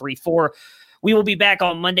Nighthawk7734. We will be back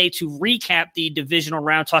on Monday to recap the divisional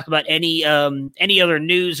round, talk about any other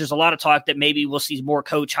news. There's a lot of talk that maybe we'll see more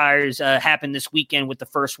coach hires happen this weekend with the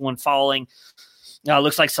first one following.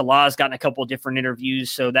 Looks like Salah's gotten a couple of different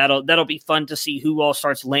interviews, so that'll be fun to see who all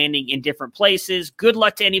starts landing in different places. Good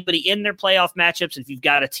luck to anybody in their playoff matchups if you've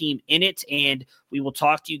got a team in it, and we will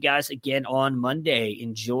talk to you guys again on Monday.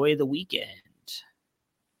 Enjoy the weekend.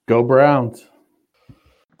 Go Browns.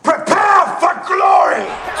 Prepare for glory!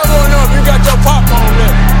 I don't know if you got your popcorn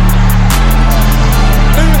ready.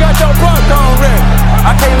 Do you got your popcorn ready?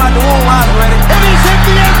 I came out the womb, I was ready. And he's hit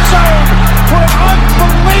the end zone for an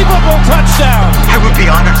unbelievable touchdown. I would be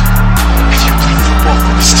honored if you played football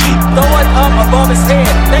for this team. Throw it up above his head.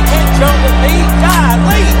 They can't jump with me.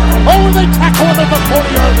 Golly. Oh, they tackle him at the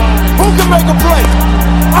 40-yard line. Who can make a play?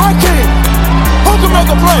 I can. Who can make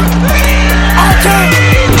a play? I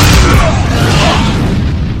can.